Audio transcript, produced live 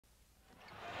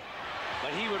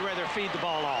rather feed the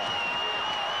ball off.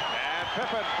 And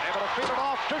Pippen able to feed it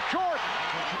off to Jordan.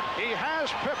 He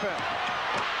has Pippen.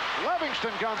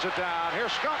 Livingston guns it down.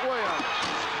 Here's Scott Williams.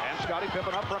 And Scottie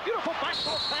Pippen up for a beautiful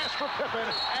backdoor pass for Pippen.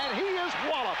 And he is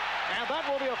walloped. And that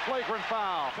will be a flagrant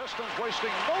foul. Pistons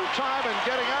wasting no time in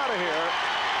getting out of here.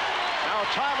 Now a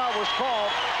timeout was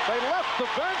called. They left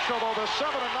the bench, although the 7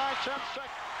 and 9, 10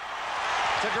 seconds.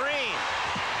 To Green.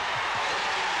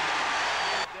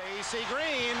 AC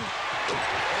Green.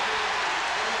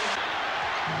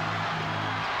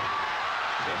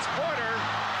 It's Porter.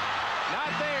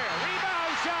 Not there.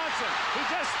 Rebound Johnson. He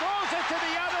just throws it to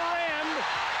the other end.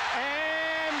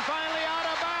 And finally out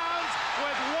of bounds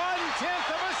with 1/10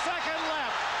 of a second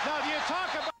left. Now, if you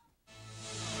talk about...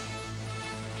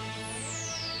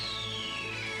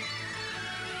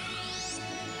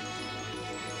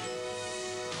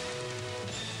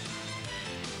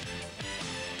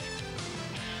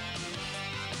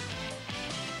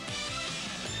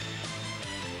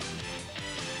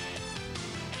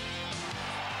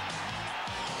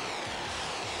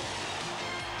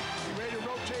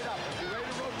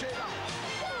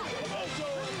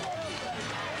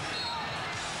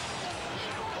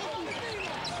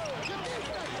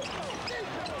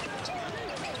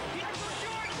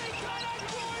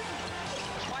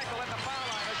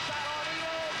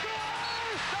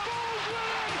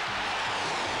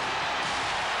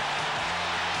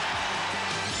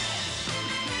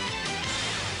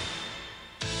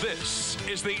 This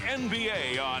is the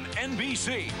NBA on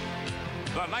NBC.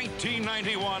 The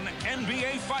 1991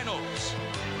 NBA Finals.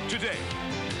 Today,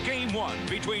 Game 1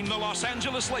 between the Los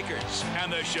Angeles Lakers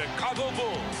and the Chicago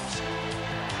Bulls.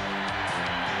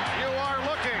 You are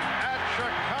looking at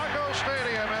Chicago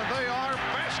Stadium, and they are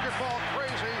basketball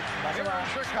crazy here in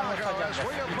Chicago as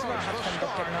we approach the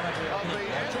start of the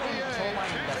NBA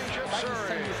Championship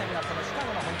Series.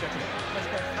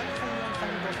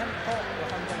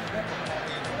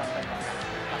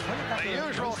 The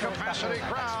usual capacity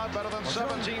crowd, better than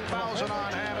 17,000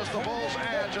 on hand, as the Bulls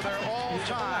edge in their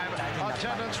all-time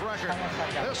attendance record.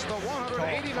 This, the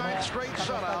 189th straight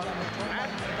shutout at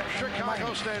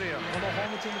Chicago Stadium.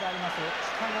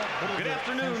 Good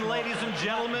afternoon, ladies and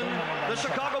gentlemen. The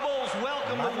Chicago Bulls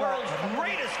welcome the world's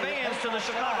greatest fans to the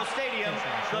Chicago Stadium,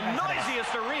 the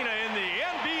noisiest arena in the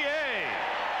NBA.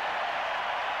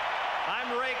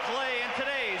 I'm Ray Clay, and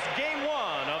today's Game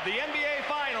 1 of the NBA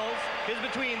Finals is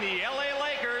between the LA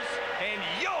Lakers and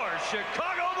your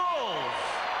Chicago Bulls.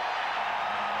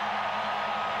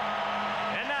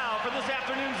 And now for this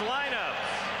afternoon's lineups.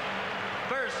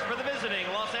 First, for the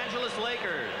visiting Los Angeles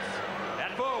Lakers.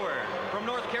 At forward, from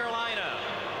North Carolina,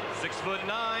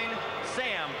 6'9",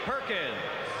 Sam Perkins.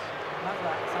 まず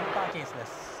はサム・パーキンスで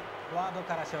す。フォワード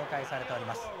から紹介されており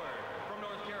ます。 From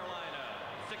North Carolina,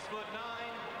 6'9",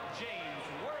 James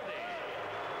Worthy.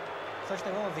 そして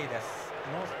ウォーズィーです。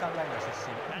ノースカロライナ出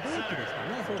身。同期ですか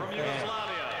ね。そうですね。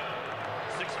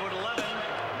 6'11",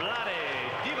 Vlade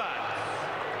Divac.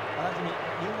 おなじみ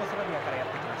ユーゴスラビアからやっ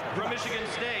てきました。 From Michigan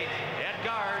State, at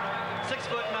guard, 6'9",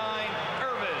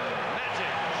 Irvin Magic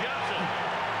Johnson.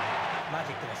 マ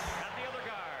ジックです。 At the other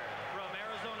guard, from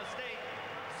Arizona State,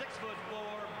 6'4",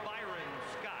 Byron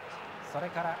Scott. それ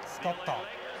からスコット。 The LA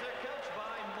Lakers are coached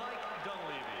by Mike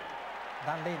Dunleavy.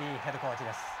 ダン・レイビーヘッドコーチ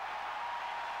です。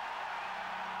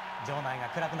場内が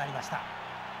暗くなりました。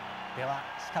では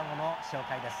シカゴの紹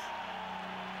介です。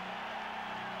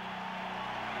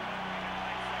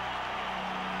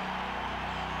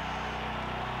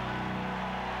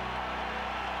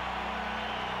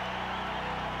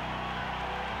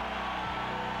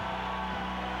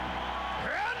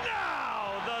And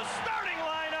now, the starting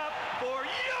lineup for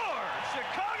your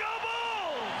Chicago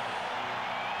Bulls.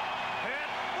 At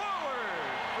forward,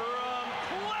 from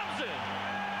Clemson,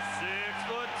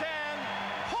 6'10",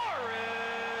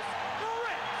 Horace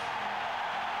Grant.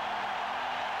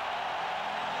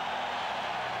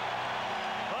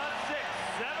 A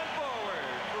 6'7" forward,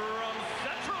 from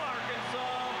Central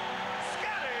Arkansas,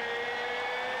 Scottie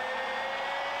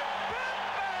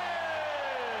Pippen.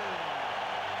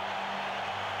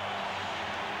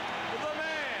 The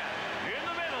man in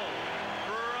the middle,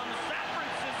 from San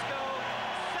Francisco,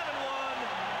 7'1",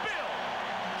 Bill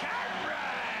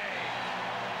Cartwright.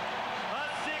 A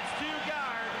 6'2"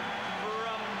 guard,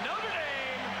 from Notre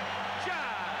Dame,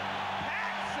 John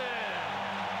Paxson.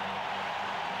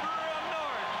 From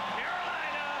North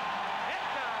Carolina, at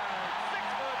guard,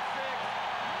 6'6",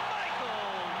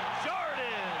 Michael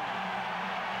Jordan.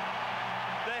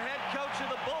 The head coach of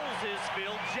the Bulls is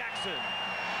Phil Jackson.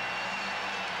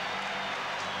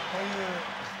 とい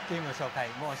うチーム紹介、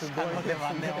もうシカゴで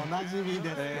はねおなじみで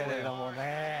すけれども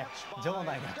ね、場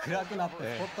内が暗くなって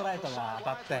スポットライトが当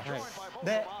たって、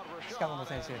でシカゴの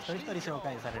選手一人一人紹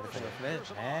介されるというで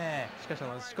すね。しかし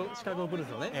シカゴブル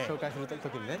ズをね、紹介すると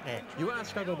きにね、You are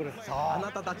シカゴブルズ、あ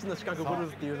なたたちのシカゴブル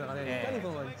ズっていうのがね、いかに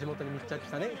その地元に密着し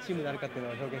たねチームであるかっていう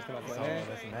のを表現してますよね。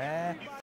そうですね。